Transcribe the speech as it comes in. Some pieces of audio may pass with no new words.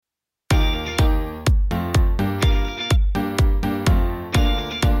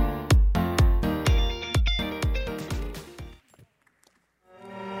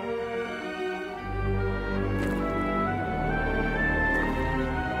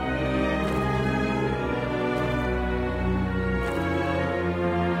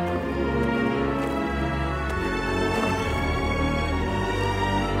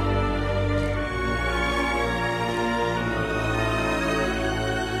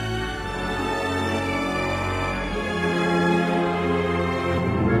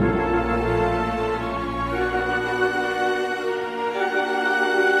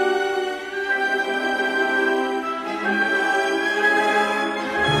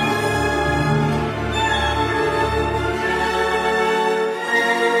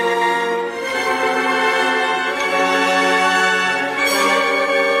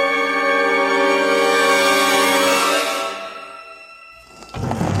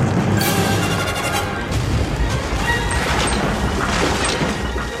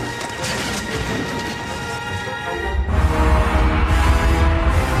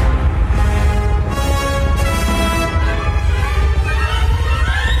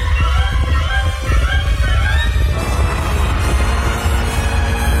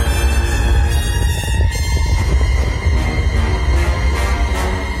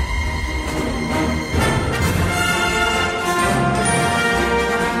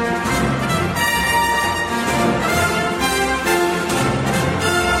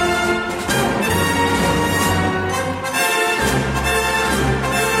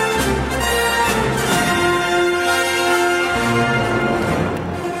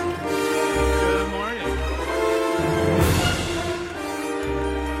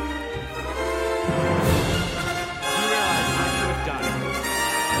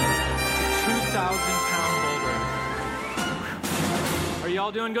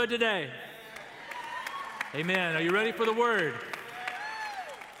all doing good today? Amen. Are you ready for the word?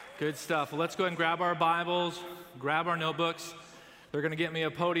 Good stuff. Well, let's go ahead and grab our Bibles, grab our notebooks. They're going to get me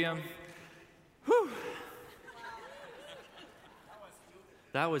a podium. Whew.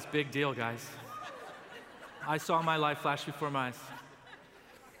 That was a big deal, guys. I saw my life flash before my eyes.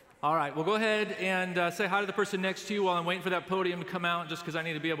 All right, well, go ahead and say hi to the person next to you while I'm waiting for that podium to come out, just because I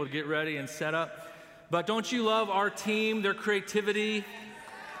need to be able to get ready and set up. But don't you love our team, their creativity,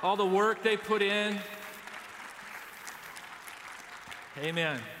 all the work they put in?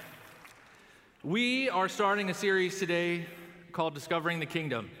 Amen. We are starting a series today called Discovering the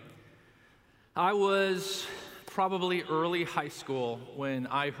Kingdom. I was probably early high school when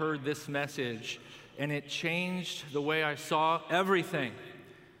I heard this message, and it changed the way I saw everything.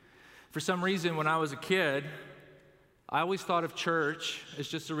 For some reason, when I was a kid, I always thought of church as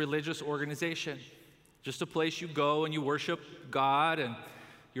just a religious organization, just a place you go and you worship God and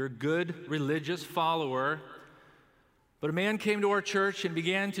you're a good religious follower. But a man came to our church and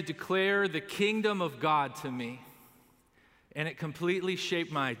began to declare the kingdom of God to me. And it completely shaped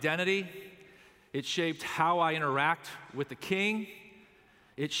my identity. It shaped how I interact with the king.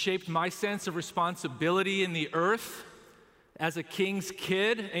 It shaped my sense of responsibility in the earth as a king's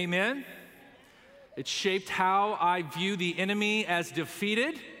kid, amen? It shaped how I view the enemy as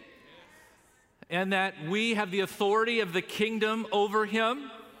defeated and that we have the authority of the kingdom over him.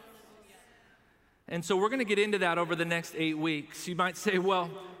 And so we're going to get into that over the next 8 weeks. You might say, well,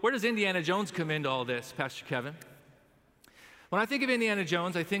 where does Indiana Jones come into all this, Pastor Kevin? When I think of Indiana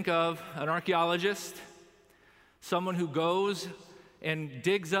Jones, I think of an archaeologist, someone who goes and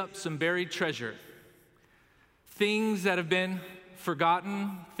digs up some buried treasure. Things that have been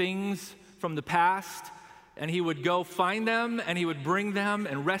forgotten, things from the past, and he would go find them, and he would bring them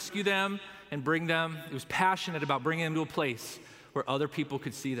and rescue them and bring them. He was passionate about bringing them to a place where other people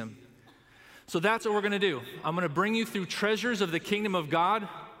could see them. So that's what we're going to do. I'm going to bring you through treasures of the kingdom of God,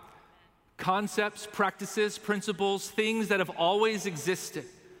 concepts, practices, principles, things that have always existed,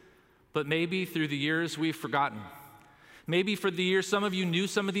 but maybe through the years we've forgotten. Maybe for the years some of you knew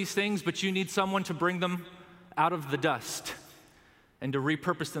some of these things, but you need someone to bring them out of the dust and to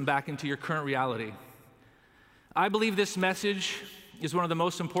repurpose them back into your current reality. I believe this message is one of the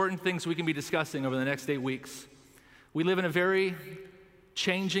most important things we can be discussing over the next 8 weeks. We live in a very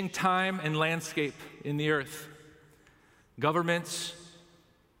changing time and landscape in the earth. Governments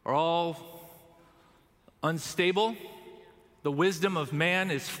are all unstable. The wisdom of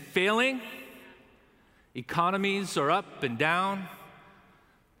man is failing. Economies are up and down.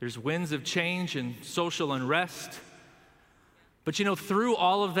 There's winds of change and social unrest. But you know, through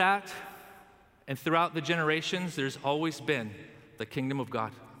all of that and throughout the generations, there's always been the kingdom of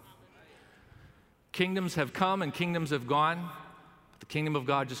God. Kingdoms have come and kingdoms have gone, but the kingdom of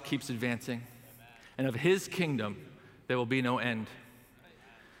God just keeps advancing. And of his kingdom, there will be no end.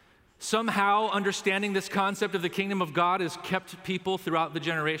 Somehow, understanding this concept of the kingdom of God has kept people throughout the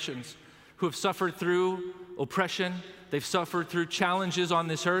generations who have suffered through oppression. They've suffered through challenges on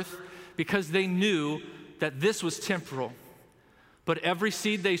this earth because they knew that this was temporal. But every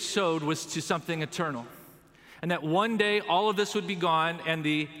seed they sowed was to something eternal. And that one day all of this would be gone and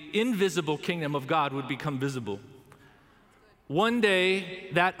the invisible kingdom of God would become visible. One day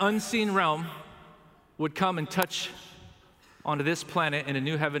that unseen realm would come and touch onto this planet in a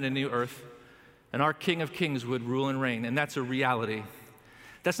new heaven and new earth, and our King of Kings would rule and reign, and that's a reality.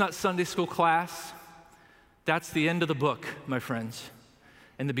 That's not Sunday school class. That's the end of the book, my friends,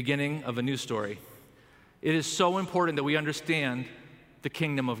 and the beginning of a new story. It is so important that we understand the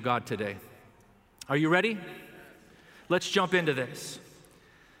kingdom of God today. Are you ready? Let's jump into this.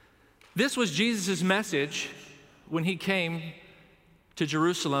 This was Jesus' message when he came to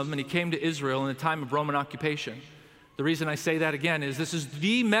Jerusalem and he came to Israel in the time of Roman occupation. The reason I say that again is this is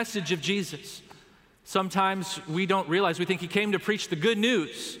the message of Jesus. Sometimes we don't realize, we think he came to preach the good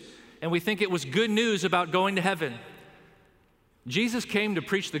news, and we think it was good news about going to heaven. Jesus came to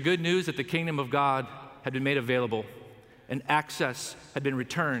preach the good news that the kingdom of God had been made available and access had been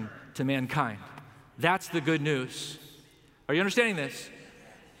returned to mankind. That's the good news. Are you understanding this?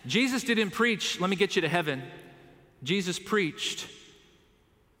 Jesus didn't preach, let me get you to heaven. Jesus preached,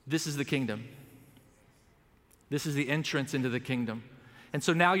 this is the kingdom. This is the entrance into the kingdom. And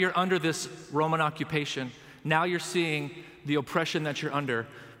so now you're under this Roman occupation. Now you're seeing the oppression that you're under,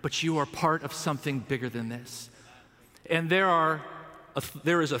 but you are part of something bigger than this. And there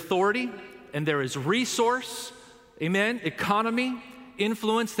is authority, and there is resource, amen, economy,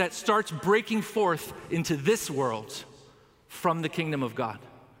 influence that starts breaking forth into this world from the kingdom of God.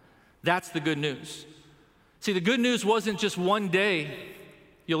 That's the good news. See, the good news wasn't just one day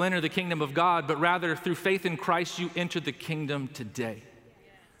you'll enter the kingdom of God, but rather through faith in Christ, you enter the kingdom today.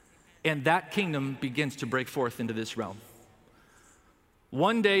 And that kingdom begins to break forth into this realm.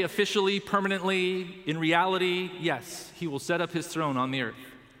 One day, officially, permanently, in reality, yes, he will set up his throne on the earth.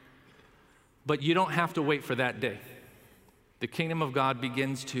 But you don't have to wait for that day. The kingdom of God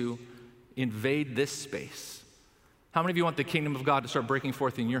begins to invade this space. How many of you want the kingdom of God to start breaking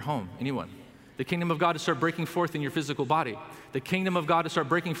forth in your home? Anyone? The kingdom of God to start breaking forth in your physical body. The kingdom of God to start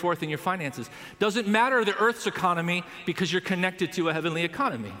breaking forth in your finances. Doesn't matter the earth's economy because you're connected to a heavenly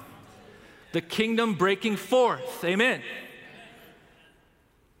economy. The kingdom breaking forth. Amen.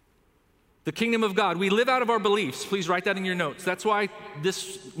 The kingdom of God. We live out of our beliefs. Please write that in your notes. That's why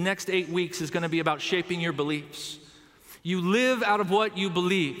this next 8 weeks is going to be about shaping your beliefs. You live out of what you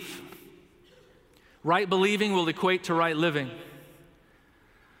believe. Right believing will equate to right living.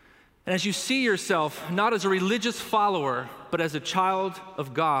 And as you see yourself not as a religious follower, but as a child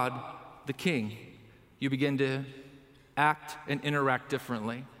of God, the King, you begin to act and interact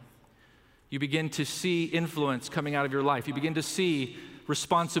differently. You begin to see influence coming out of your life. You begin to see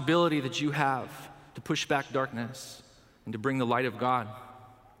responsibility that you have to push back darkness and to bring the light of God.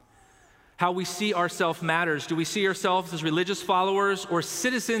 How we see ourselves matters. Do we see ourselves as religious followers or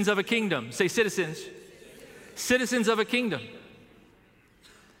citizens of a kingdom? Say citizens. Citizens of a kingdom.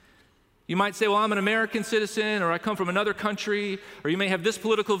 You might say, well, I'm an American citizen, or I come from another country, or you may have this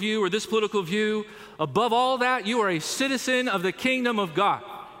political view or this political view. Above all that, you are a citizen of the kingdom of God.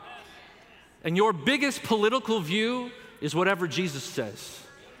 And your biggest political view is whatever Jesus says,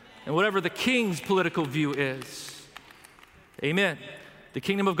 and whatever the king's political view is. Amen. The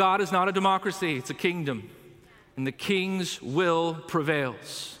kingdom of God is not a democracy, it's a kingdom. And the king's will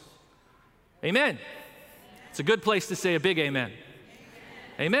prevails. Amen. It's a good place to say a big amen.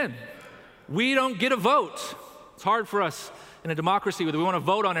 Amen. We don't get a vote. It's hard for us in a democracy where we want to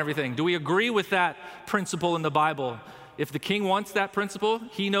vote on everything. Do we agree with that principle in the Bible? If the king wants that principle,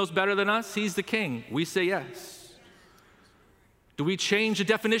 he knows better than us, he's the king. We say yes. Do we change the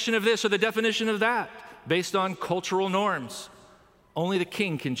definition of this or the definition of that based on cultural norms? Only the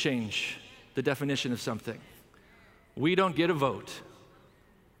king can change the definition of something. We don't get a vote.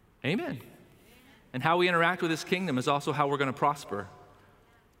 Amen. And how we interact with this kingdom is also how we're going to prosper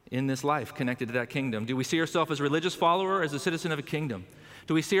in this life connected to that kingdom. Do we see ourselves as a religious follower or as a citizen of a kingdom?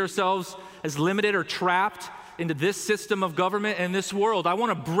 Do we see ourselves as limited or trapped into this system of government and this world? I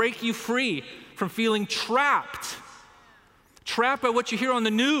want to break you free from feeling trapped by what you hear on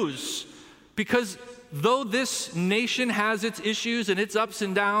the news. Because though this nation has its issues and its ups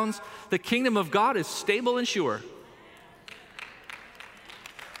and downs, the kingdom of God is stable and sure.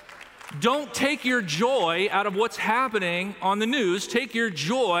 Don't take your joy out of what's happening on the news. Take your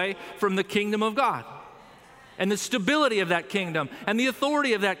joy from the kingdom of God and the stability of that kingdom and the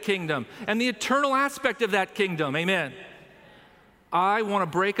authority of that kingdom and the eternal aspect of that kingdom. Amen. I want to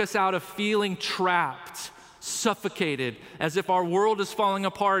break us out of feeling trapped, suffocated, as if our world is falling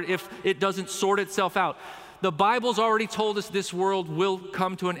apart if it doesn't sort itself out. The Bible's already told us this world will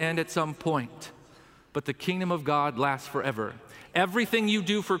come to an end at some point, but the kingdom of God lasts forever. Everything you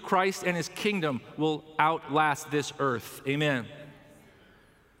do for Christ and his kingdom will outlast this earth. Amen.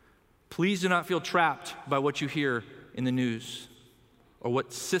 Please do not feel trapped by what you hear in the news or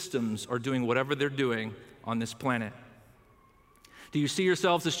what systems are doing whatever they're doing on this planet. Do you see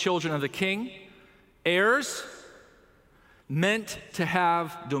yourselves as children of the King, heirs, meant to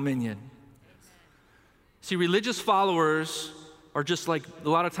have dominion? See, religious followers are just like, a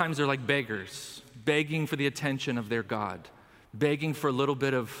lot of times they're like beggars, begging for the attention of their God, begging for a little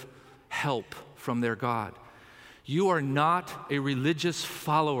bit of help from their God. You are not a religious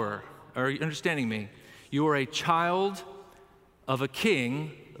follower. Are you understanding me? You are a child of a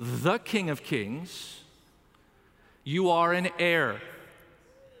king, the King of Kings. You are an heir,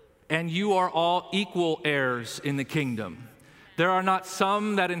 and you are all equal heirs in the kingdom. There are not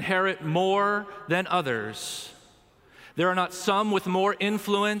some that inherit more than others. There are not some with more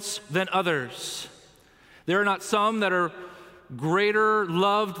influence than others. There are not some that are greater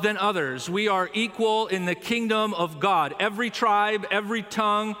loved than others. We are equal in the kingdom of God. Every tribe, every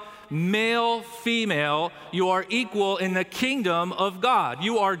tongue, male, female, you are equal in the kingdom of God.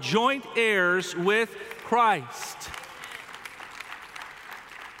 You are joint heirs with Christ.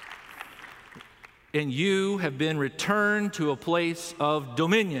 And you have been returned to a place of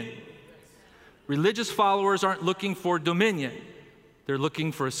dominion. Religious followers aren't looking for dominion. They're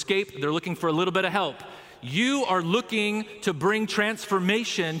looking for escape. They're looking for a little bit of help. You are looking to bring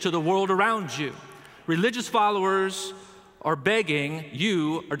transformation to the world around you. Religious followers are begging,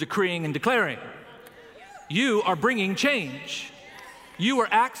 you are decreeing and declaring. You are bringing change. You are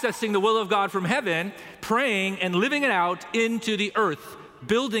accessing the will of God from heaven, praying and living it out into the earth,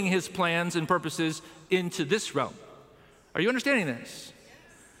 building his plans and purposes into this realm. Are you understanding this?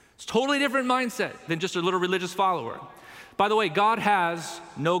 It's a totally different mindset than just a little religious follower. By the way, God has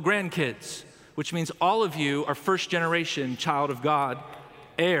no grandkids, which means all of you are first generation child of God,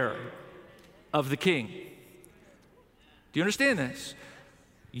 heir of the King. Do you understand this?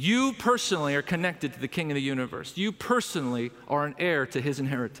 You personally are connected to the King of the universe. You personally are an heir to his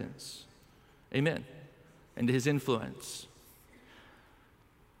inheritance. Amen. And to his influence.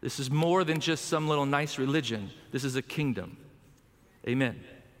 This is more than just some little nice religion. This is a kingdom. Amen.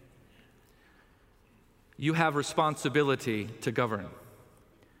 You have responsibility to govern.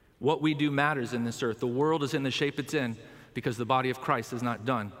 What we do matters in this earth. The world is in the shape it's in because the body of Christ has not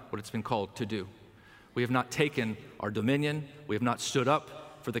done what it's been called to do. We have not taken our dominion. We have not stood up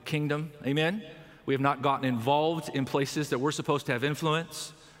for the kingdom. Amen? We have not gotten involved in places that we're supposed to have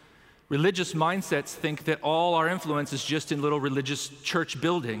influence. Religious mindsets think that all our influence is just in little religious church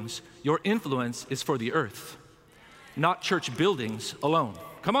buildings. Your influence is for the earth, not church buildings alone.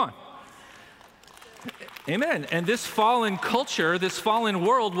 Come on. Amen. And this fallen culture, this fallen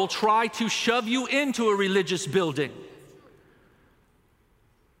world will try to shove you into a religious building.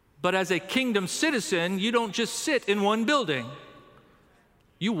 But as a kingdom citizen, you don't just sit in one building.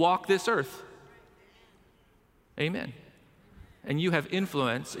 You walk this earth. Amen. And you have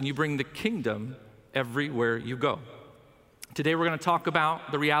influence, and you bring the kingdom everywhere you go. Today we're going to talk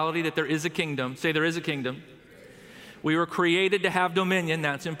about the reality that there is a kingdom. Say, there is a kingdom. We were created to have dominion.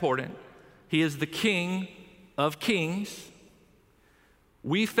 That's important. He is the King of kings.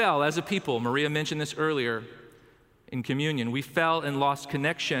 We fell as a people. Maria mentioned this earlier in communion. We fell and lost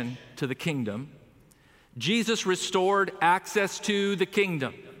connection to the kingdom. Jesus restored access to the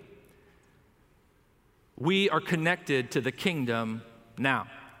kingdom. We are connected to the kingdom now.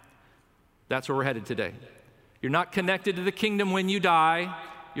 That's where we're headed today. You're not connected to the kingdom when you die.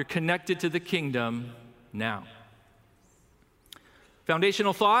 You're connected to the kingdom now.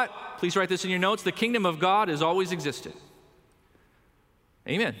 Foundational thought, please write this in your notes. The kingdom of God has always existed.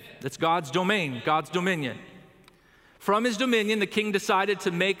 Amen. That's God's domain, God's dominion. From his dominion, the king decided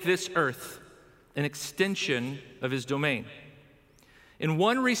to make this earth an extension of his domain. In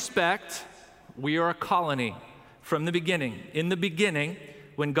one respect, we are a colony from the beginning. In the beginning,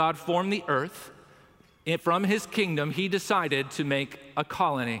 when God formed the earth, from his kingdom, he decided to make a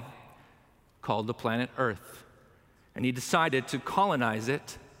colony called the planet Earth. And he decided to colonize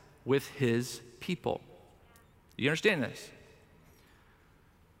it with his people. Do you understand this?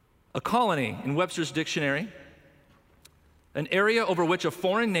 A colony, in Webster's dictionary, an area over which a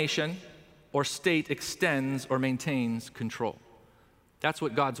foreign nation or state extends or maintains control. That's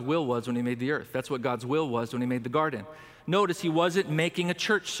what God's will was when he made the earth. That's what God's will was when he made the garden. Notice he wasn't making a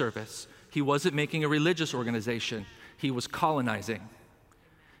church service. He wasn't making a religious organization. He was colonizing.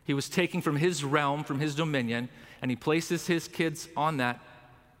 He was taking from his realm, from his dominion, and he places his kids on that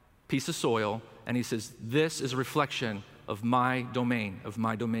piece of soil, and he says, this is a reflection of my domain, of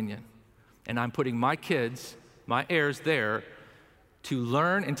my dominion. And I'm putting my kids, my heirs there to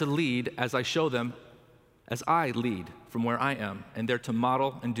learn and to lead as I show them, as I lead from where I am, and they're to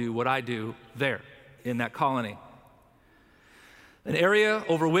model and do what I do there in that colony. An area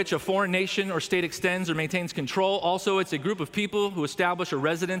over which a foreign nation or state extends or maintains control. Also, it's a group of people who establish a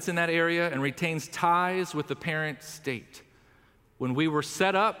residence in that area and retains ties with the parent state. When we were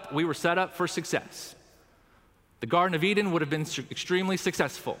set up for success. The Garden of Eden would have been extremely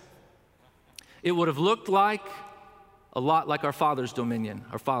successful. It would have looked like a lot like our Father's dominion,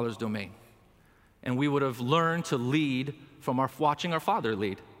 our Father's domain. And we would have learned to lead from watching our Father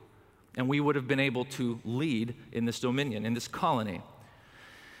lead. And we would have been able to lead in this dominion, in this colony.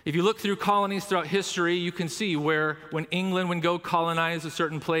 If you look through colonies throughout history, you can see where when England would go colonize a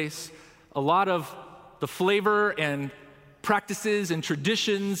certain place, a lot of the flavor and practices and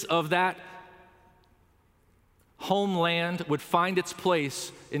traditions of that homeland would find its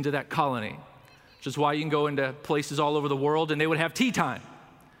place into that colony, which is why you can go into places all over the world and they would have tea time.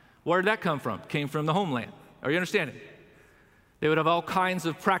 Where did that come from? It came from the homeland. Are you understanding? They would have all kinds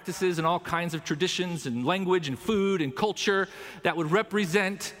of practices and all kinds of traditions and language and food and culture that would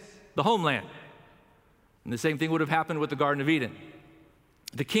represent the homeland. And the same thing would have happened with the Garden of Eden.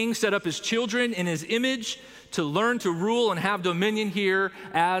 The king set up his children in his image to learn to rule and have dominion here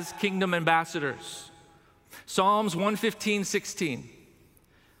as kingdom ambassadors. Psalms 115:16.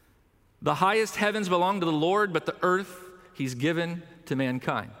 The highest heavens belong to the Lord, but the earth he's given to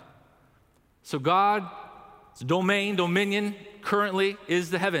mankind. So God's dominion currently is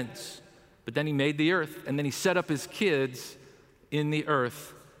the heavens. But then he made the earth, and then he set up his kids in the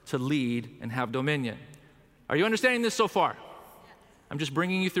earth to lead and have dominion. Are you understanding this so far? I'm just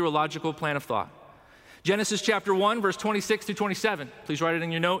bringing you through a logical plan of thought. Genesis chapter 1, verse 26 through 27. Please write it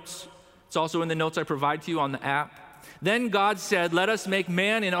in your notes. It's also in the notes I provide to you on the app. Then God said, "Let us make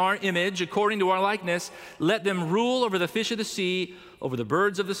man in our image, according to our likeness. Let them rule over the fish of the sea, over the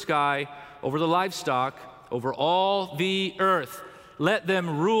birds of the sky, over the livestock, over all the earth." Let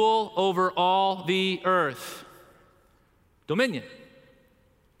them rule over all the earth. Dominion.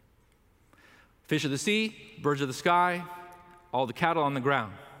 Fish of the sea, birds of the sky, all the cattle on the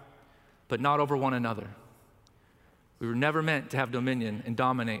ground, but not over one another. We were never meant to have dominion and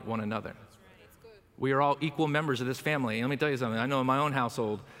dominate one another. We are all equal members of this family. And let me tell you something. I know in my own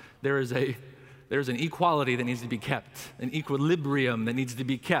household, there's an equality that needs to be kept, an equilibrium that needs to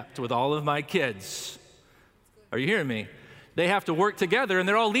be kept with all of my kids. Are you hearing me? They have to work together, and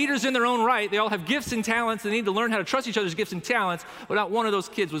they're all leaders in their own right. They all have gifts and talents. They need to learn how to trust each other's gifts and talents, but not one of those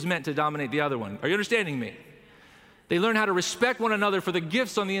kids was meant to dominate the other one. Are you understanding me? They learn how to respect one another for the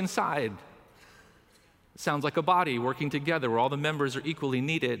gifts on the inside. It sounds like a body working together where all the members are equally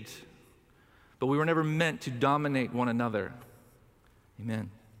needed, but we were never meant to dominate one another.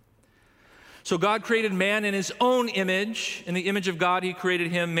 Amen. So God created man in his own image. In the image of God, he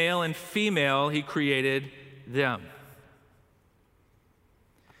created him, male and female, he created them.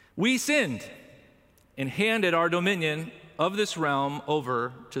 We sinned and handed our dominion of this realm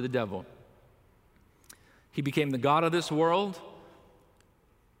over to the devil. He became the god of this world,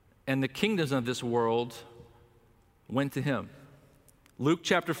 and the kingdoms of this world went to him. Luke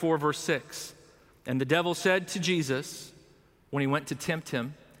chapter 4, verse 6. And the devil said to Jesus, when he went to tempt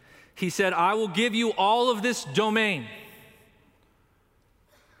him, he said, "I will give you all of this domain."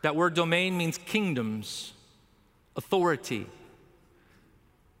 That word domain means kingdoms, authority.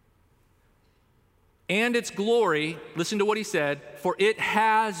 And its glory, listen to what he said, "for it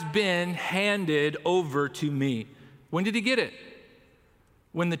has been handed over to me." When did he get it?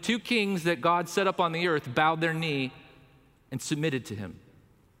 When the two kings that God set up on the earth bowed their knee and submitted to him.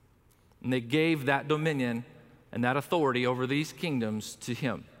 And they gave that dominion and that authority over these kingdoms to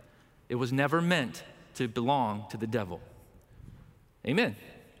him. It was never meant to belong to the devil. Amen.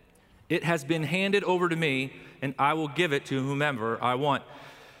 It has been handed over to me, and I will give it to whomever I want.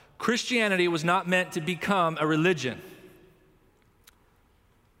 Christianity was not meant to become a religion.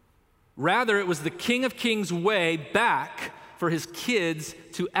 Rather, it was the King of Kings' way back for his kids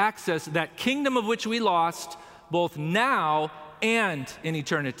to access that kingdom of which we lost both now and in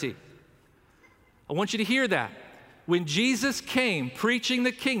eternity. I want you to hear that. When Jesus came preaching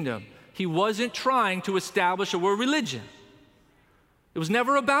the kingdom, he wasn't trying to establish a world religion. It was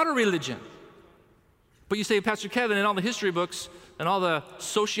never about a religion. But you say, Pastor Kevin, in all the history books and all the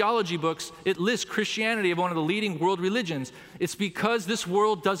sociology books, it lists Christianity as one of the leading world religions. It's because this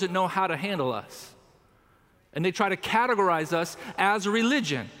world doesn't know how to handle us. And they try to categorize us as a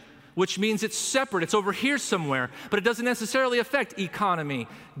religion, which means it's separate, it's over here somewhere, but it doesn't necessarily affect economy,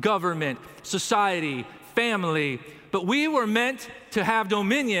 government, society, family. But we were meant to have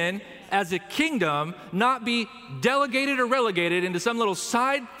dominion as a kingdom, not be delegated or relegated into some little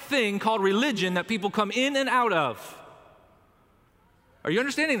side thing called religion that people come in and out of. Are you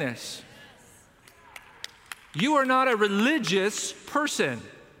understanding this? You are not a religious person.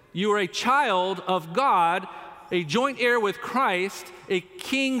 You are a child of God, a joint heir with Christ, a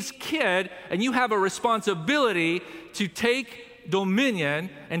king's kid, and you have a responsibility to take dominion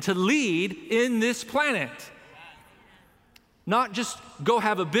and to lead in this planet. Not just go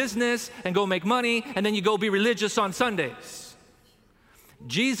have a business and go make money and then you go be religious on Sundays.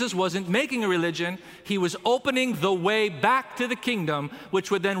 Jesus wasn't making a religion. He was opening the way back to the kingdom,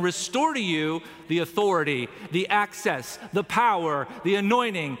 which would then restore to you the authority, the access, the power, the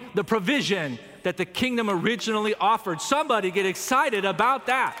anointing, the provision that the kingdom originally offered. Somebody get excited about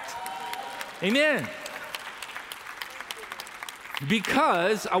that. Amen.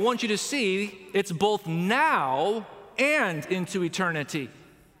 Because I want you to see it's both now and into eternity.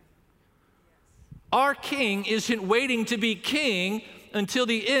 Our king isn't waiting to be king until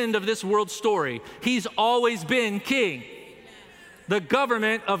the end of this world story. He's always been king. The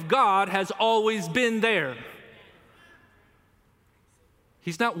government of God has always been there.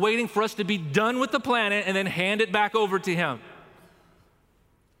 He's not waiting for us to be done with the planet and then hand it back over to him.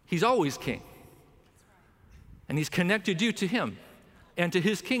 He's always king. And he's connected you to him and to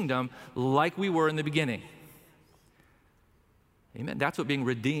his kingdom like we were in the beginning. Amen. That's what being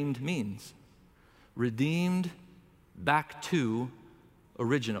redeemed means. Redeemed back to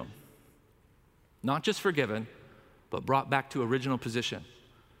original. Not just forgiven, but brought back to original position.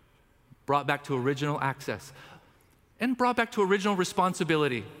 Brought back to original access. and brought back to original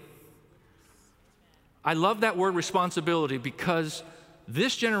responsibility. I love that word responsibility because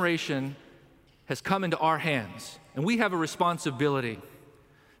this generation has come into our hands, and we have a responsibility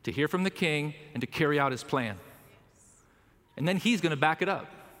to hear from the King and to carry out his plan. And then he's going to back it up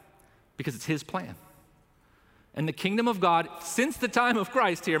because it's his plan. And the kingdom of God, since the time of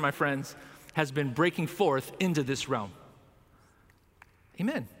Christ here, my friends, has been breaking forth into this realm.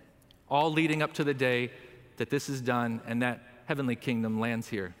 Amen. All leading up to the day that this is done and that heavenly kingdom lands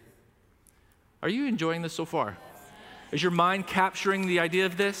here. Are you enjoying this so far? Is your mind capturing the idea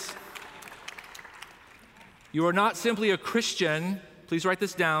of this? You are not simply a Christian. Please write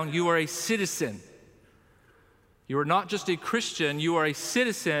this down. You are a citizen. You are not just a Christian, you are a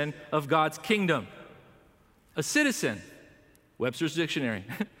citizen of God's kingdom. A citizen, Webster's Dictionary,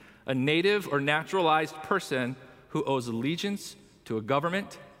 a native or naturalized person who owes allegiance to a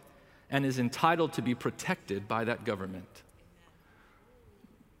government and is entitled to be protected by that government.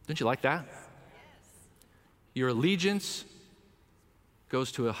 Don't you like that? Your allegiance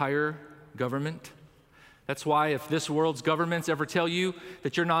goes to a higher government. That's why if this world's governments ever tell you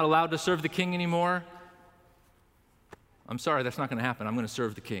that you're not allowed to serve the king anymore, I'm sorry, that's not going to happen. I'm going to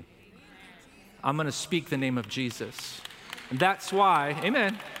serve the king. I'm going to speak the name of Jesus. And that's why,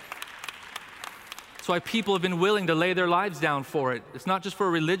 amen. That's why people have been willing to lay their lives down for it. It's not just for a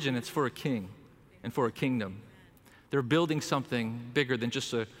religion, it's for a king and for a kingdom. They're building something bigger than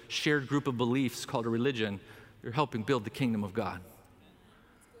just a shared group of beliefs called a religion. They're helping build the kingdom of God.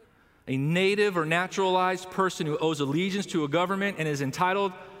 A native or naturalized person who owes allegiance to a government and is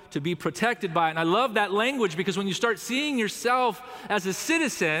entitled to be protected by it. And I love that language because when you start seeing yourself as a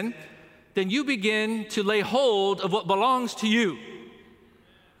citizen, then you begin to lay hold of what belongs to you.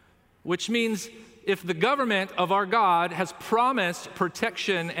 Which means if the government of our God has promised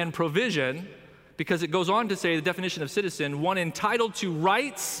protection and provision, because it goes on to say the definition of citizen, one entitled to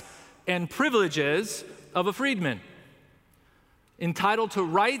rights and privileges of a freedman. Entitled to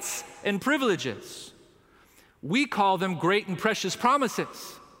rights and privileges. We call them great and precious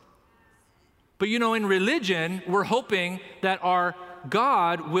promises. But you know, in religion, we're hoping that our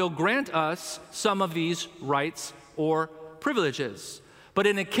God will grant us some of these rights or privileges. But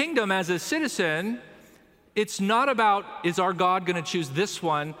in a kingdom as a citizen, it's not about, is our God going to choose this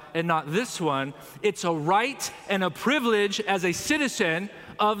one and not this one? It's a right and a privilege as a citizen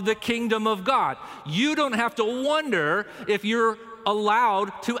of the kingdom of God. You don't have to wonder if you're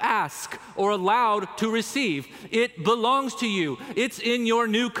allowed to ask or allowed to receive. It belongs to you. It's in your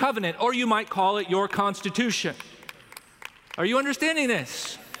new covenant, or you might call it your constitution. Are you understanding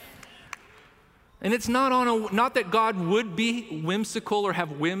this? And it's not that God would be whimsical or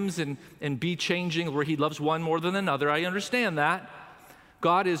have whims and be changing where he loves one more than another. I understand that.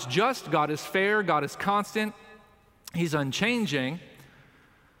 God is just, God is fair, God is constant. He's unchanging.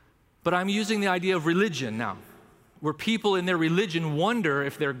 But I'm using the idea of religion now, where people in their religion wonder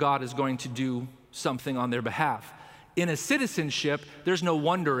if their God is going to do something on their behalf. In a citizenship, there's no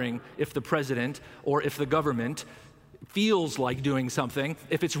wondering if the president or if the government feels like doing something.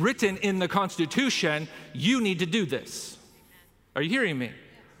 If it's written in the Constitution, you need to do this. Are you hearing me?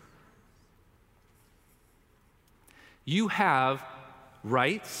 You have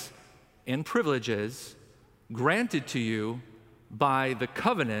rights and privileges granted to you by the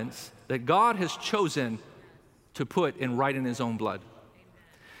covenants that God has chosen to put and write in his own blood.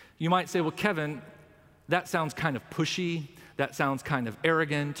 You might say, well, Kevin, that sounds kind of pushy. That sounds kind of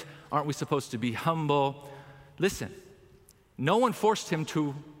arrogant. Aren't we supposed to be humble? Listen, no one forced him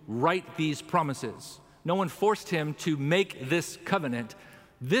to write these promises. No one forced him to make this covenant.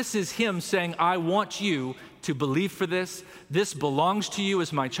 This is him saying, I want you to believe for this. This belongs to you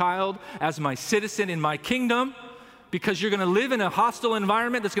as my child, as my citizen in my kingdom. Because you're going to live in a hostile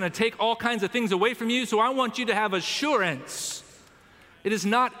environment that's going to take all kinds of things away from you. So I want you to have assurance. It is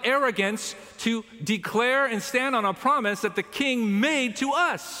not arrogance to declare and stand on a promise that the king made to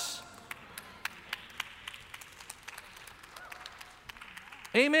us.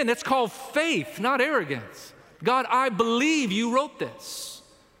 Amen. That's called faith, not arrogance. God, I believe you wrote this.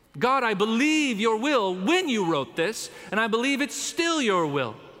 God, I believe your will when you wrote this, and I believe it's still your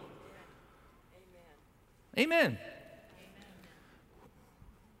will. Amen. Amen.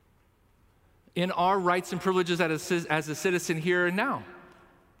 In our rights and privileges as a citizen here and now.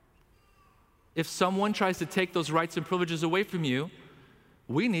 If someone tries to take those rights and privileges away from you,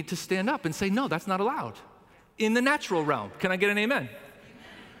 we need to stand up and say, no, that's not allowed. In the natural realm. Can I get an amen?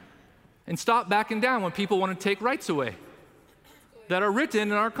 And stop backing down when people want to take rights away that are written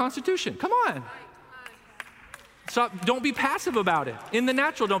in our Constitution. Come on. Stop. Don't be passive about it. In the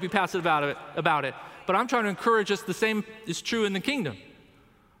natural, don't be passive about it. but I'm trying to encourage us the same is true in the kingdom.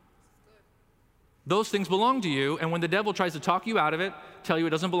 Those things belong to you, and when the devil tries to talk you out of it, tell you it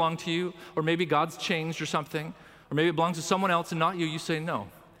doesn't belong to you, or maybe God's changed or something, or maybe it belongs to someone else and not you, you say, no,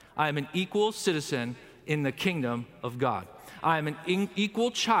 I am an equal citizen in the kingdom of God. I am an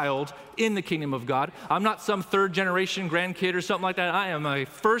equal child in the kingdom of God. I'm not some third generation grandkid or something like that. I am a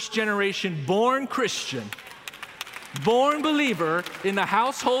first generation born Christian, born believer in the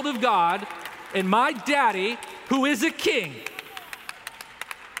household of God, and my daddy, who is a king,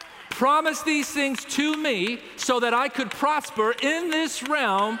 promised these things to me so that I could prosper in this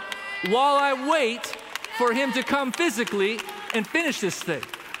realm while I wait for him to come physically and finish this thing.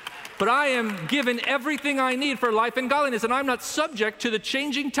 But I am given everything I need for life and godliness, and I'm not subject to the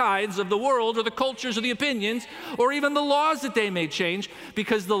changing tides of the world or the cultures or the opinions or even the laws that they may change,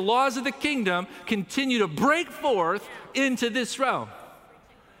 because the laws of the kingdom continue to break forth into this realm.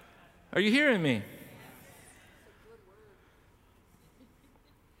 Are you hearing me?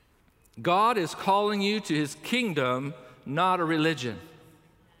 God is calling you to his kingdom, not a religion.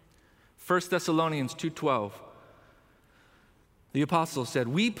 1 Thessalonians 2:12. The apostle said,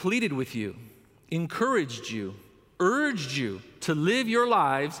 we pleaded with you, encouraged you, urged you to live your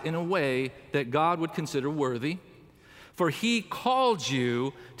lives in a way that God would consider worthy, for he called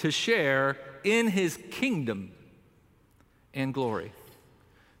you to share in his kingdom and glory.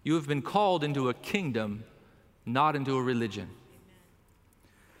 You have been called into a kingdom, not into a religion.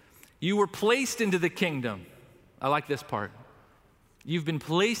 You were placed into the kingdom. I like this part. You've been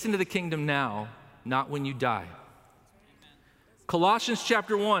placed into the kingdom now, not when you die. Colossians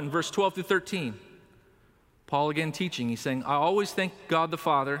chapter 1, verse 12 through 13. Paul again teaching. He's saying, I always thank God the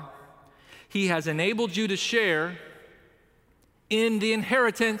Father. He has enabled you to share in the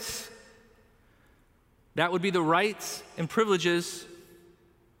inheritance. That would be the rights and privileges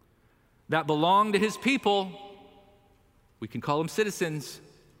that belong to his people. We can call them citizens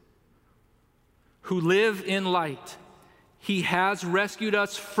who live in light. He has rescued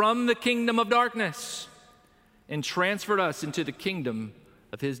us from the kingdom of darkness and transferred us into the kingdom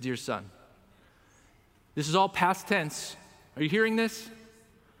of his dear Son. This is all past tense. Are you hearing this?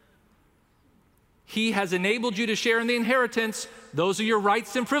 He has enabled you to share in the inheritance. Those are your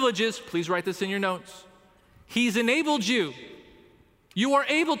rights and privileges. Please write this in your notes. He's enabled you. You are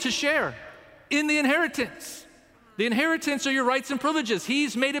able to share in the inheritance. The inheritance are your rights and privileges.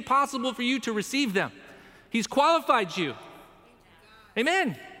 He's made it possible for you to receive them. He's qualified you.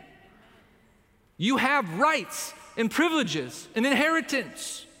 Amen. You have rights and privileges and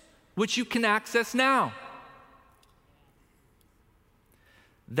inheritance, which you can access now.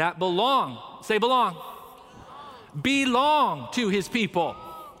 That belong, say belong, belong to his people,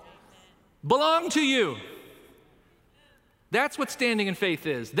 belong to you. That's what standing in faith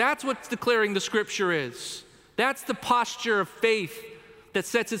is. That's what declaring the scripture is. That's the posture of faith that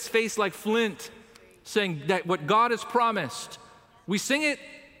sets its face like flint, saying that what God has promised. We sing it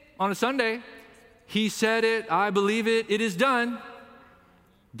on a Sunday. He said it, I believe it, it is done.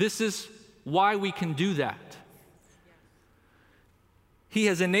 This is why we can do that. He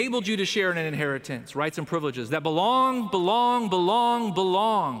has enabled you to share in an inheritance, rights and privileges that belong.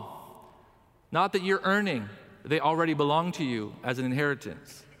 Not that you're earning, they already belong to you as an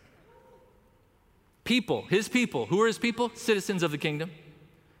inheritance. People, his people. Who are his people? Citizens of the kingdom.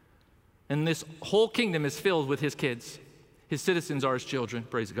 And this whole kingdom is filled with his kids. His citizens are his children,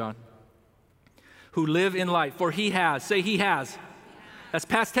 praise God, who live in light. For he has, say he has. That's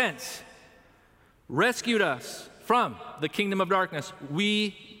past tense. Rescued us from the kingdom of darkness.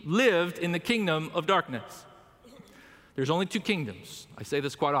 We lived in the kingdom of darkness. There's only two kingdoms. I say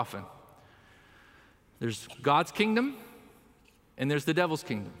this quite often. There's God's kingdom and there's the devil's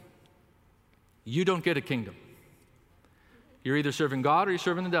kingdom. You don't get a kingdom. You're either serving God or you're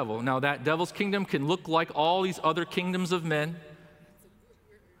serving the devil. Now, that devil's kingdom can look like all these other kingdoms of men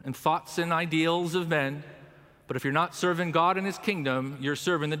and thoughts and ideals of men, but if you're not serving God and his kingdom, you're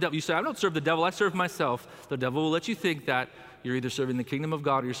serving the devil. You say, I don't serve the devil, I serve myself. The devil will let you think that you're either serving the kingdom of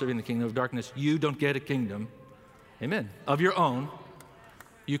God or you're serving the kingdom of darkness. You don't get a kingdom, amen, of your own.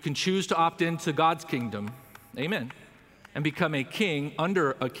 You can choose to opt into God's kingdom, amen, and become a king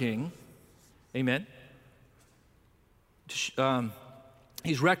under a king, amen.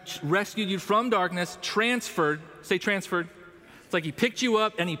 He's rescued you from darkness, transferred, say transferred. It's like he picked you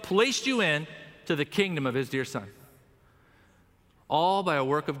up and he placed you in to the kingdom of his dear Son. All by a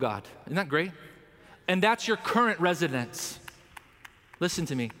work of God. Isn't that great? And that's your current residence. Listen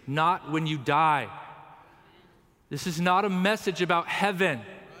to me, not when you die. This is not a message about heaven.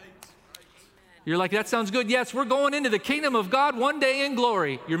 You're like, that sounds good. Yes, we're going into the kingdom of God one day in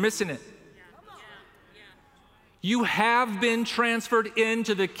glory. You're missing it. You have been transferred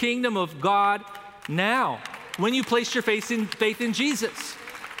into the kingdom of God now when you place your faith in Jesus,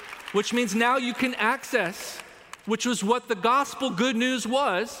 which means now you can access, which was what the gospel good news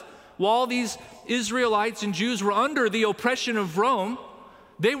was. While these Israelites and Jews were under the oppression of Rome,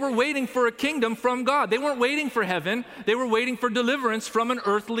 they were waiting for a kingdom from God. They weren't waiting for heaven. They were waiting for deliverance from an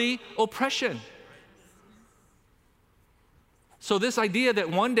earthly oppression. So this idea that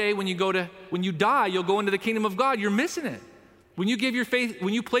one day when you die, you'll go into the kingdom of God, you're missing it. When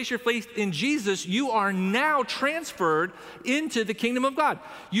you place your faith in Jesus, you are now transferred into the kingdom of God.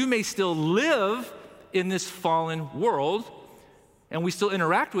 You may still live in this fallen world, and we still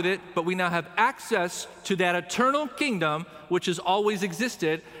interact with it, but we now have access to that eternal kingdom which has always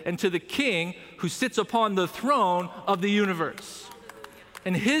existed, and to the King who sits upon the throne of the universe.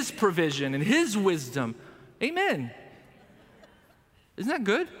 And his provision and his wisdom. Amen. Isn't that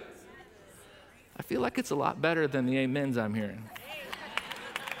good? I feel like it's a lot better than the amens I'm hearing.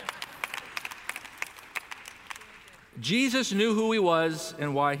 Jesus knew who he was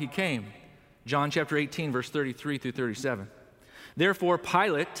and why he came. John chapter 18, verse 33 through 37. Therefore,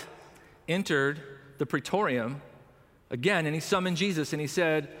 Pilate entered the praetorium again, and he summoned Jesus, and he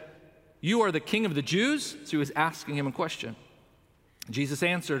said, "You are the king of the Jews?" So he was asking him a question. Jesus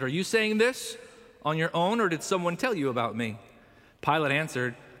answered, "Are you saying this on your own, or did someone tell you about me?" Pilate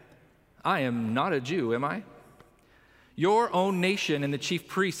answered, "I am not a Jew, am I? Your own nation and the chief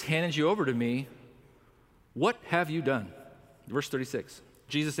priests handed you over to me. What have you done?" Verse 36.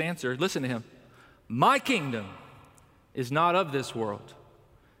 Jesus answered, listen to him, "My kingdom is not of this world.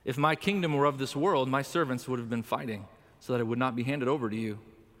 If my kingdom were of this world, my servants would have been fighting so that it would not be handed over to you.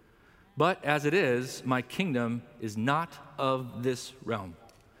 But as it is, my kingdom is not of this realm."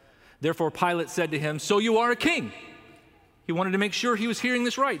 Therefore Pilate said to him, "So you are a king?" He wanted to make sure he was hearing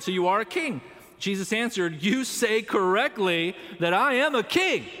this right. "So you are a king?" Jesus answered, "You say correctly that I am a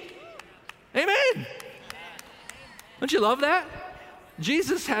king." Amen. Don't you love that?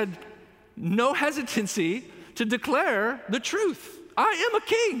 Jesus had no hesitancy to declare the truth. I am a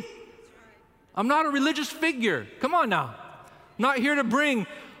king. I'm not a religious figure. Come on now. I'm not here to bring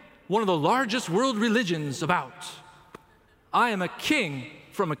one of the largest world religions about. I am a king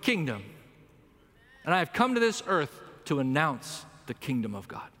from a kingdom. And I have come to this earth to announce the kingdom of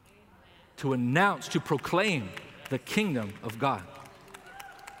God. To proclaim the kingdom of God.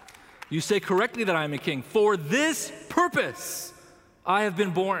 You say correctly that I am a king. For this purpose I have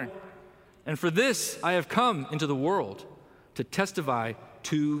been born. And for this I have come into the world, to testify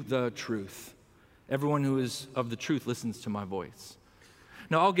to the truth. Everyone who is of the truth listens to my voice.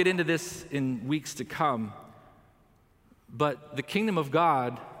 Now, I'll get into this in weeks to come, but the kingdom of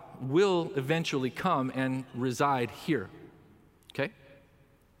God will eventually come and reside here, okay?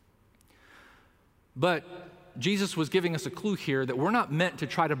 But Jesus was giving us a clue here that we're not meant to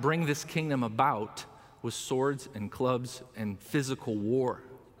try to bring this kingdom about with swords and clubs and physical war.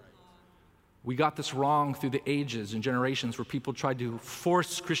 We got this wrong through the ages and generations where people tried to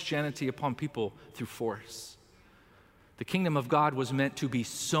force Christianity upon people through force. The kingdom of God was meant to be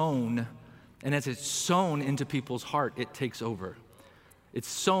sown, and as it's sown into people's heart, it takes over. It's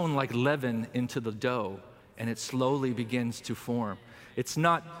sown like leaven into the dough, and it slowly begins to form. It's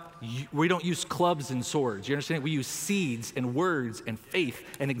not, we don't use clubs and swords. You understand? We use seeds and words and faith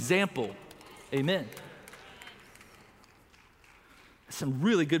and example. Amen. Some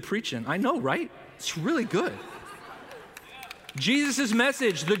really good preaching. I know, right? It's really good. Jesus'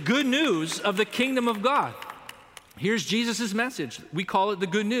 message, the good news of the kingdom of God. Here's Jesus' message. We call it the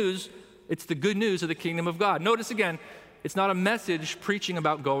good news. It's the good news of the kingdom of God. Notice again, it's not a message preaching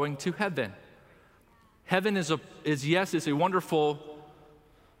about going to heaven. Heaven is a wonderful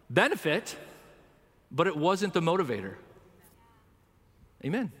benefit, but it wasn't the motivator.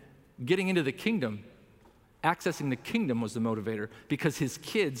 Amen. Getting into the kingdom, accessing the kingdom was the motivator, because his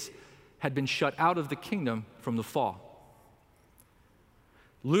kids had been shut out of the kingdom from the fall.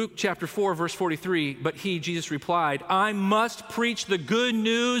 Luke chapter 4, verse 43, but he, Jesus, replied, "I must preach the good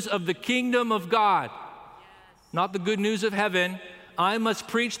news of the kingdom of God." Not the good news of heaven. I must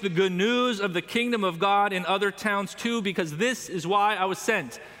preach the good news of the kingdom of God in other towns too, because this is why I was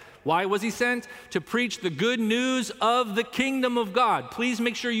sent. Why was he sent? To preach the good news of the kingdom of God. Please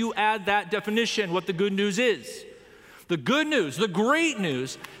make sure you add that definition, what the good news is. The good news, the great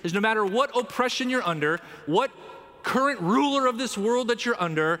news, is no matter what oppression you're under, what current ruler of this world that you're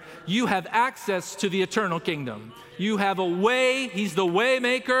under, you have access to the eternal kingdom. You have a way. He's the way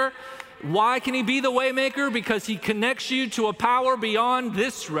maker. Why can he be the way maker? Because he connects you to a power beyond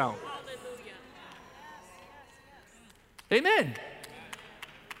this realm. Amen.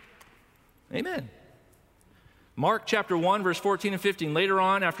 Amen. Mark chapter 1, verse 14 and 15. Later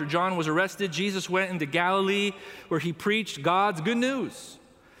on, after John was arrested, Jesus went into Galilee where he preached God's good news.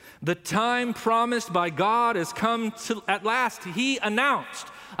 The time promised by God has come at last, he announced.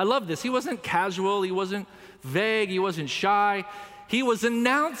 I love this. He wasn't casual. He wasn't vague. He wasn't shy. He was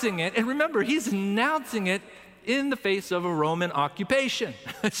announcing it. And remember, he's announcing it in the face of a Roman occupation.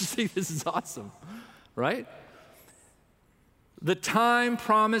 I just think this is awesome, right? The time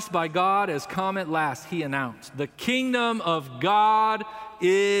promised by God has come at last, he announced. The kingdom of God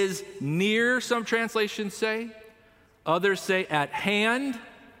is near, some translations say. Others say at hand.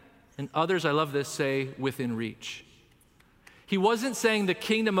 And others, I love this, say within reach. He wasn't saying the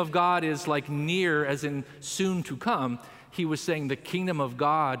kingdom of God is like near, as in soon to come. He was saying the kingdom of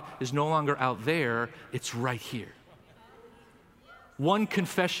God is no longer out there, it's right here. One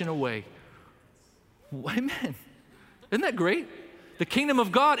confession away. Amen. Isn't that great? The kingdom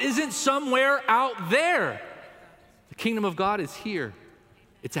of God isn't somewhere out there. The kingdom of God is here.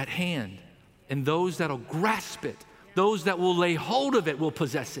 It's at hand. And those that'll grasp it, those that will lay hold of it will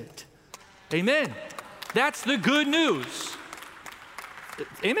possess it. Amen. That's the good news.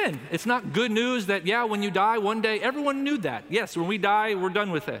 Amen. It's not good news that, yeah, when you die one day, everyone knew that. Yes, when we die, we're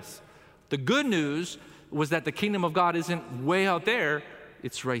done with this. The good news was that the kingdom of God isn't way out there,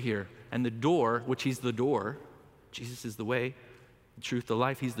 it's right here. And the door, which he's the door, Jesus is the way, the truth, the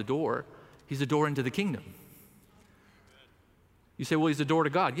life, he's the door. He's the door into the kingdom. You say, well, he's the door to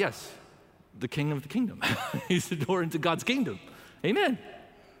God. Yes, the king of the kingdom. He's the door into God's kingdom. Amen.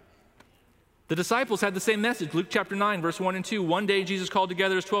 The disciples had the same message. Luke chapter 9, verse 1 and 2. One day Jesus called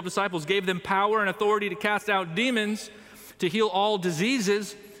together his 12 disciples, gave them power and authority to cast out demons, to heal all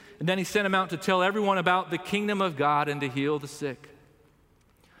diseases, and then he sent them out to tell everyone about the kingdom of God and to heal the sick.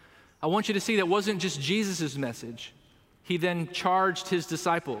 I want you to see that wasn't just Jesus' message. He then charged his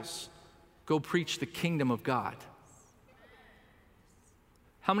disciples, go preach the kingdom of God.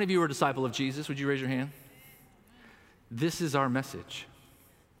 How many of you are a disciple of Jesus? Would you raise your hand? This is our message.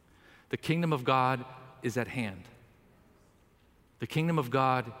 The kingdom of God is at hand. The kingdom of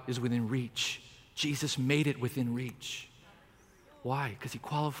God is within reach. Jesus made it within reach. Why? Because he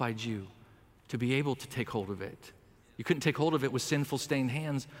qualified you to be able to take hold of it. You couldn't take hold of it with sinful, stained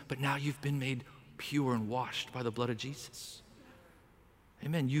hands, but now you've been made pure and washed by the blood of Jesus.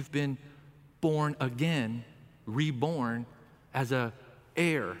 Amen. You've been born again, reborn as an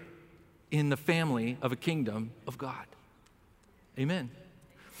heir in the family of a kingdom of God. Amen.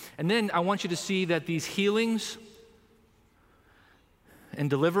 And then I want you to see that these healings and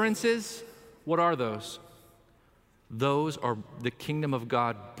deliverances, what are those? Those are the kingdom of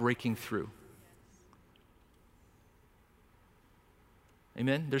God breaking through.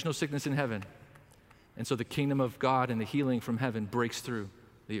 Amen? There's no sickness in heaven. And so the kingdom of God and the healing from heaven breaks through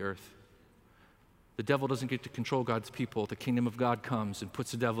the earth. The devil doesn't get to control God's people. The kingdom of God comes and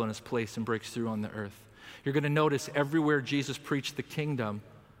puts the devil in his place and breaks through on the earth. You're going to notice everywhere Jesus preached the kingdom,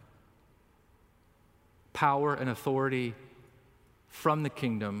 power and authority from the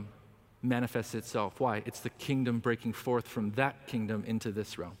kingdom manifests itself. Why? It's the kingdom breaking forth from that kingdom into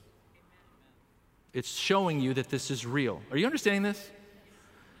this realm. It's showing you that this is real. Are you understanding this?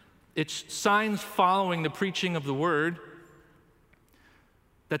 It's signs following the preaching of the word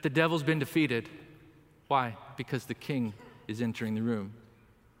that the devil's been defeated. Why? Because the king is entering the room.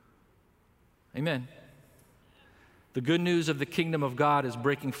 Amen. The good news of the kingdom of God is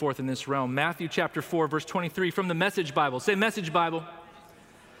breaking forth in this realm. Matthew chapter 4, verse 23 from the Message Bible. Say Message Bible.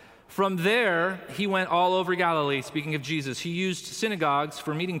 From there, he went all over Galilee, speaking of Jesus. He used synagogues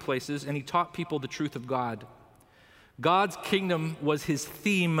for meeting places, and he taught people the truth of God. God's kingdom was his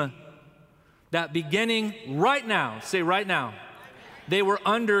theme. That beginning right now, say right now, they were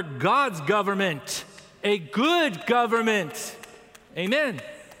under God's government, a good government. Amen.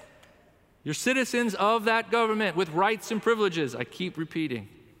 You're citizens of that government with rights and privileges. I keep repeating,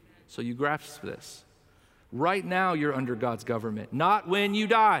 so you grasp this. Right now, you're under God's government, not when you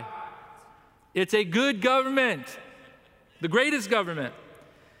die. It's a good government, the greatest government.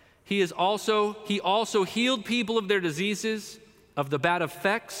 He also healed people of their diseases, of the bad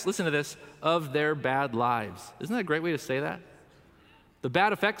effects, listen to this, of their bad lives. Isn't that a great way to say that? The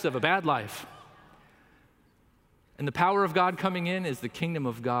bad effects of a bad life. And the power of God coming in is the kingdom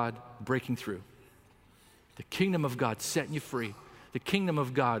of God breaking through. The kingdom of God setting you free. The kingdom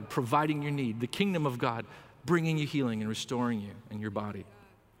of God providing your need. The kingdom of God bringing you healing and restoring you and your body.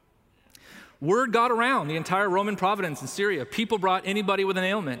 Word got around the entire Roman province in Syria. People brought anybody with an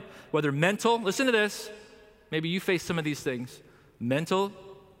ailment, whether mental, listen to this, maybe you face some of these things, mental,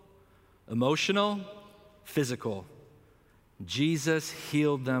 emotional, physical. Jesus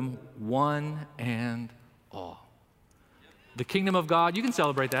healed them one and all. The kingdom of God, you can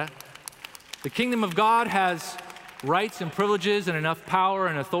celebrate that. The kingdom of God has rights and privileges and enough power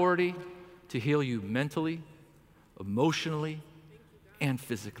and authority to heal you mentally, emotionally, and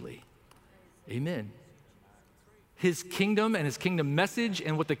physically. Amen. His kingdom and his kingdom message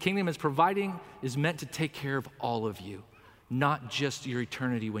and what the kingdom is providing is meant to take care of all of you, not just your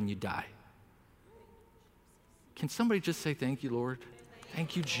eternity when you die. Can somebody just say, thank you, Lord?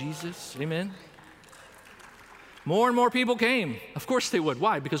 Thank you, Jesus. Amen. More and more people came. Of course they would.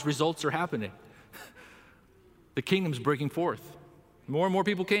 Why? Because results are happening. The kingdom's breaking forth. More and more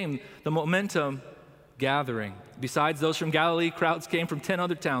people came. The momentum gathering. Besides those from Galilee, crowds came from 10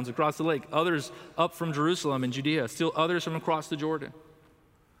 other towns across the lake, others up from Jerusalem and Judea, still others from across the Jordan.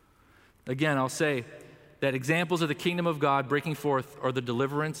 Again, I'll say that examples of the kingdom of God breaking forth are the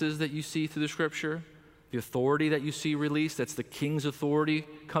deliverances that you see through the scripture, the authority that you see released, that's the king's authority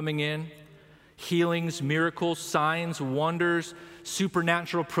coming in, healings, miracles, signs, wonders,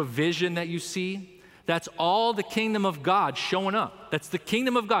 supernatural provision that you see. That's all the kingdom of God showing up. That's the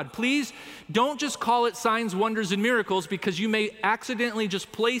kingdom of God. Please don't just call it signs, wonders, and miracles, because you may accidentally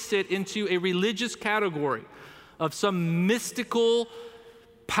just place it into a religious category of some mystical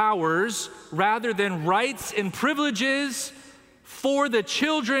powers rather than rights and privileges for the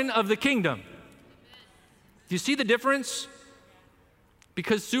children of the kingdom. Do you see the difference?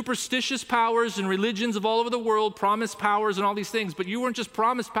 Because superstitious powers and religions of all over the world promise powers and all these things, but you weren't just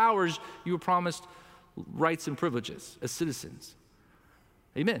promised powers, you were promised rights and privileges as citizens.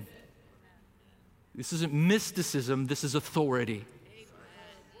 Amen. This isn't mysticism, this is authority.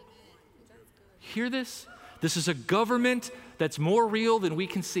 Hear this? This is a government that's more real than we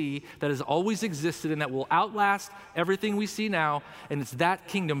can see, that has always existed and that will outlast everything we see now, and it's that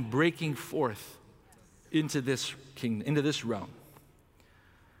kingdom breaking forth into this kingdom, into this realm.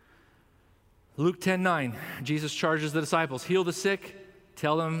 Luke 10:9, Jesus charges the disciples, heal the sick,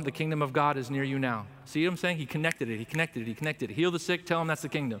 tell them the kingdom of God is near you now. See what I'm saying? He connected it. Heal the sick, tell them that's the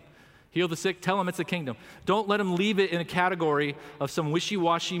kingdom. Heal the sick, tell them it's the kingdom. Don't let them leave it in a category of some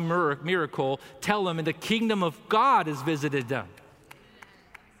wishy-washy miracle. Tell them the kingdom of God has visited them.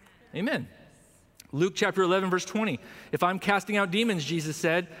 Amen. Luke chapter 11, verse 20. If I'm casting out demons, Jesus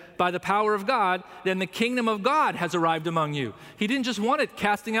said, by the power of God, then the kingdom of God has arrived among you. He didn't just want it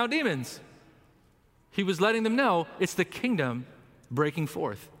casting out demons. He was letting them know it's the kingdom breaking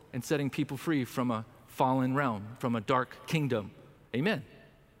forth and setting people free from a fallen realm, from a dark kingdom. Amen.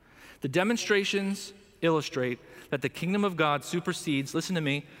 The demonstrations illustrate that the kingdom of God supersedes, listen to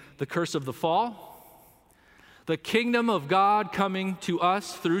me, the curse of the fall. The kingdom of God coming to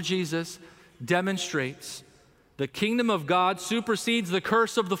us through Jesus demonstrates the kingdom of God supersedes the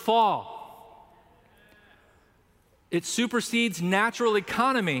curse of the fall. It supersedes natural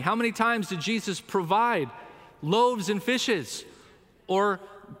economy. How many times did Jesus provide loaves and fishes, or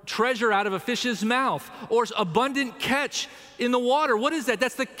treasure out of a fish's mouth, or abundant catch in the water? What is that?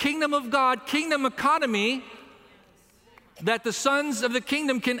 That's the kingdom of God, kingdom economy that the sons of the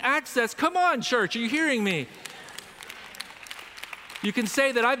kingdom can access. Come on, church, are you hearing me? You can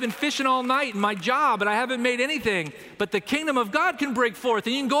say that I've been fishing all night in my job and I haven't made anything, but the kingdom of God can break forth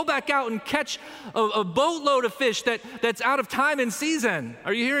and you can go back out and catch a boatload of fish that's out of time and season.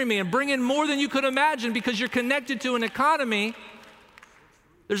 Are you hearing me? And bring in more than you could imagine because you're connected to an economy.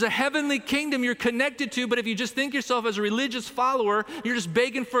 There's a heavenly kingdom you're connected to, but if you just think yourself as a religious follower, you're just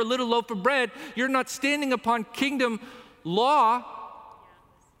begging for a little loaf of bread, you're not standing upon kingdom law,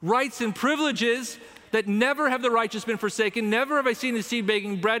 rights and privileges that never have the righteous been forsaken, never have I seen the seed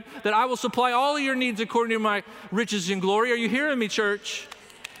begging bread, that I will supply all of your needs according to my riches and glory. Are you hearing me, church?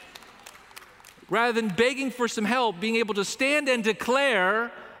 Rather than begging for some help, being able to stand and declare,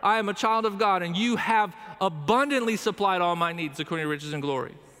 I am a child of God, and you have abundantly supplied all my needs according to riches and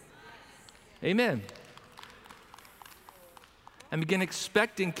glory. Amen. And begin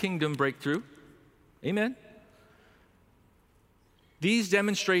expecting kingdom breakthrough. Amen. These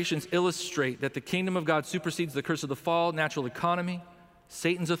demonstrations illustrate that the kingdom of God supersedes the curse of the fall, natural economy,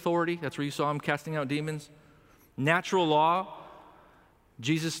 Satan's authority. That's where you saw him casting out demons. Natural law.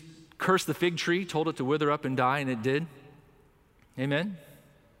 Jesus cursed the fig tree, told it to wither up and die, and it did. Amen.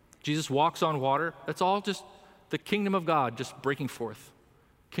 Jesus walks on water. That's all just the kingdom of God just breaking forth.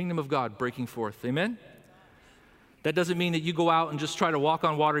 Kingdom of God breaking forth. Amen? That doesn't mean that you go out and just try to walk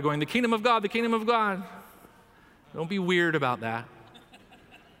on water going, the kingdom of God, the kingdom of God. Don't be weird about that.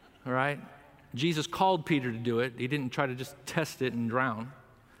 All right? Jesus called Peter to do it. He didn't try to just test it and drown.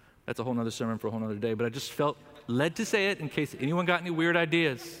 That's a whole nother sermon for a whole nother day. But I just felt led to say it in case anyone got any weird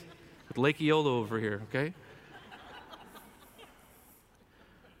ideas. With Lake Eola over here, okay?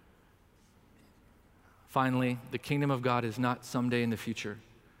 Finally, the kingdom of God is not someday in the future.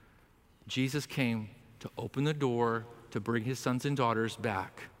 Jesus came to open the door to bring his sons and daughters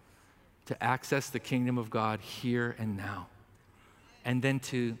back, to access the kingdom of God here and now, and then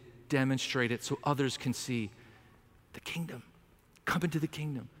to demonstrate it so others can see the kingdom. Come into the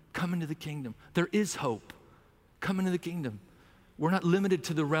kingdom. Come into the kingdom. There is hope. Come into the kingdom. We're not limited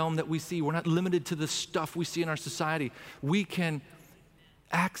to the realm that we see. We're not limited to the stuff we see in our society. We can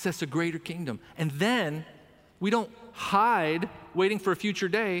access a greater kingdom. And then we don't hide waiting for a future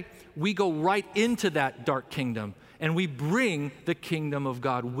day. We go right into that dark kingdom and we bring the kingdom of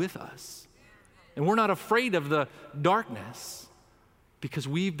God with us. And we're not afraid of the darkness because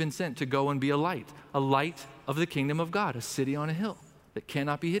we've been sent to go and be a light of the kingdom of God, a city on a hill that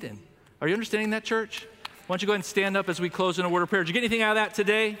cannot be hidden. Are you understanding that, church? Why don't you go ahead and stand up as we close in a word of prayer. Did you get anything out of that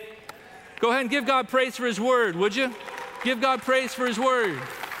today? Go ahead and give God praise for his word, would you? Give God praise for his word.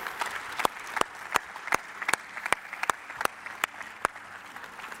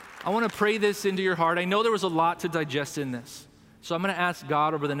 I want to pray this into your heart. I know there was a lot to digest in this. So I'm going to ask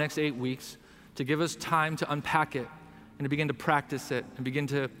God over the next 8 weeks to give us time to unpack it and to begin to practice it and begin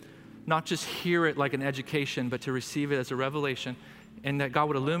to not just hear it like an education, but to receive it as a revelation, and that God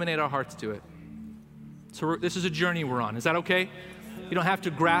would illuminate our hearts to it. So this is a journey we're on. Is that okay? You don't have to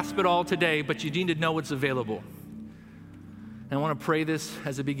grasp it all today, but you need to know what's available. And I want to pray this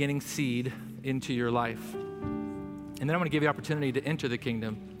as a beginning seed into your life. And then I want to give you the opportunity to enter the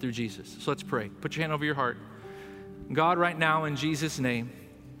kingdom through Jesus. So let's pray. Put your hand over your heart. God, right now in Jesus' name,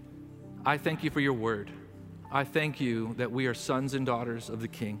 I thank you for your word. I thank you that we are sons and daughters of the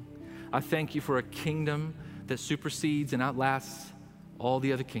King. I thank you for a kingdom that supersedes and outlasts all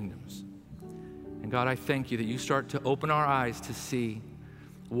the other kingdoms. And God, I thank you that you start to open our eyes to see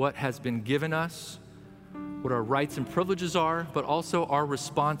what has been given us, what our rights and privileges are, but also our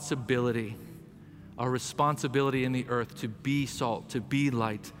responsibility in the earth to be salt, to be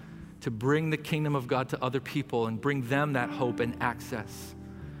light, to bring the kingdom of God to other people and bring them that hope and access.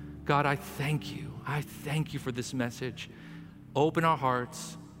 God, I thank you. I thank you for this message. Open our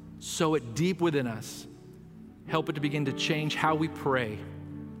hearts, sow it deep within us. Help it to begin to change how we pray,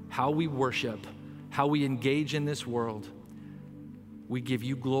 how we worship, how we engage in this world. We give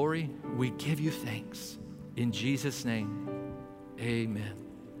you glory. We give you thanks. In Jesus' name, amen.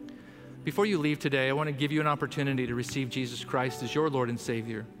 Before you leave today, I want to give you an opportunity to receive Jesus Christ as your Lord and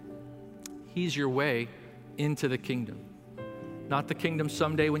Savior. He's your way into the kingdom. Not the kingdom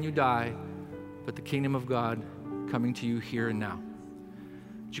someday when you die, but the kingdom of God coming to you here and now.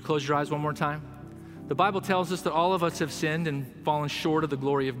 Would you close your eyes one more time? The Bible tells us that all of us have sinned and fallen short of the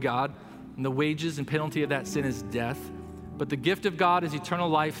glory of God, and the wages and penalty of that sin is death. But the gift of God is eternal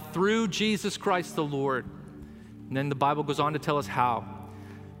life through Jesus Christ the Lord. And then the Bible goes on to tell us how.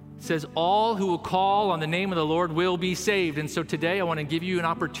 It says, all who will call on the name of the Lord will be saved. And so today I want to give you an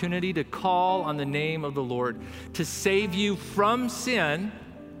opportunity to call on the name of the Lord, to save you from sin,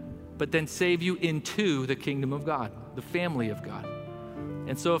 but then save you into the kingdom of God, the family of God.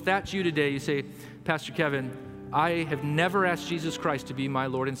 And so if that's you today, you say, Pastor Kevin, I have never asked Jesus Christ to be my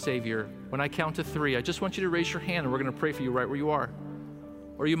Lord and Savior. When I count to 3, I just want you to raise your hand and we're going to pray for you right where you are.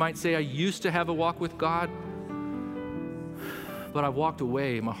 Or you might say, I used to have a walk with God, but I've walked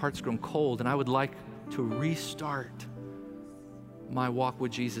away. My heart's grown cold and I would like to restart my walk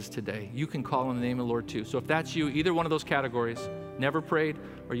with Jesus today. You can call on the name of the Lord too. So if that's you, either one of those categories, never prayed,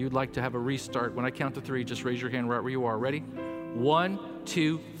 or you'd like to have a restart, when I count to 3, just raise your hand right where you are. Ready? 1,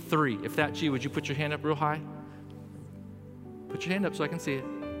 2, 3. If that's you, would you put your hand up real high? Put your hand up so I can see it.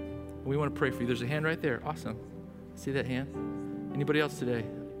 We want to pray for you. There's a hand right there. Awesome. See that hand? Anybody else today?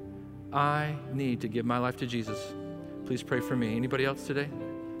 I need to give my life to Jesus. Please pray for me. Anybody else today?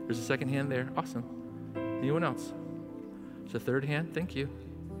 There's a second hand there. Awesome. Anyone else? There's a third hand. Thank you.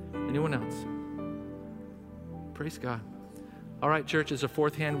 Anyone else? Praise God. All right, church, there's a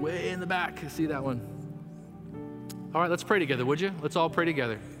fourth hand way in the back. I see that one. All right, let's pray together, would you? Let's all pray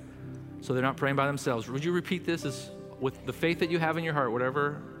together so they're not praying by themselves. Would you repeat this with the faith that you have in your heart,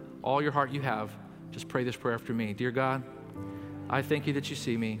 whatever, all your heart you have, just pray this prayer after me. Dear God, I thank you that you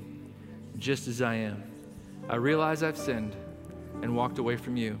see me just as I am. I realize I've sinned and walked away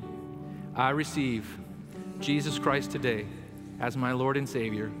from you. I receive Jesus Christ today as my Lord and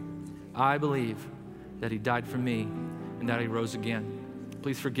Savior. I believe that he died for me and that he rose again.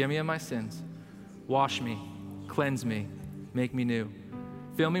 Please forgive me of my sins. Wash me, cleanse me, make me new.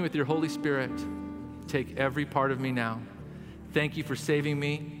 Fill me with your Holy Spirit. Take every part of me now. Thank you for saving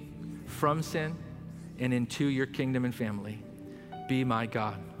me from sin and into your kingdom and family. Be my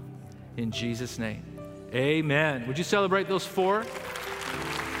God. In Jesus' name, amen. Would you celebrate those 4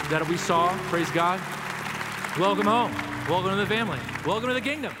 that we saw? Praise God. Welcome home. Welcome to the family. Welcome to the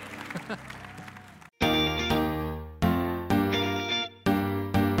kingdom.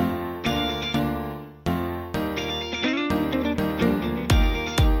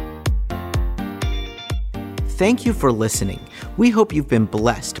 Thank you for listening. We hope you've been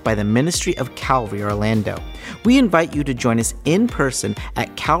blessed by the ministry of Calvary Orlando. We invite you to join us in person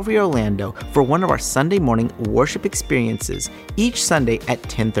at Calvary Orlando for one of our Sunday morning worship experiences each Sunday at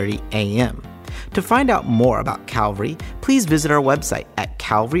 10:30 a.m. To find out more about Calvary, please visit our website at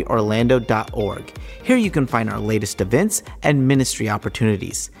calvaryorlando.org. Here you can find our latest events and ministry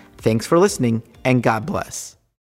opportunities. Thanks for listening, and God bless.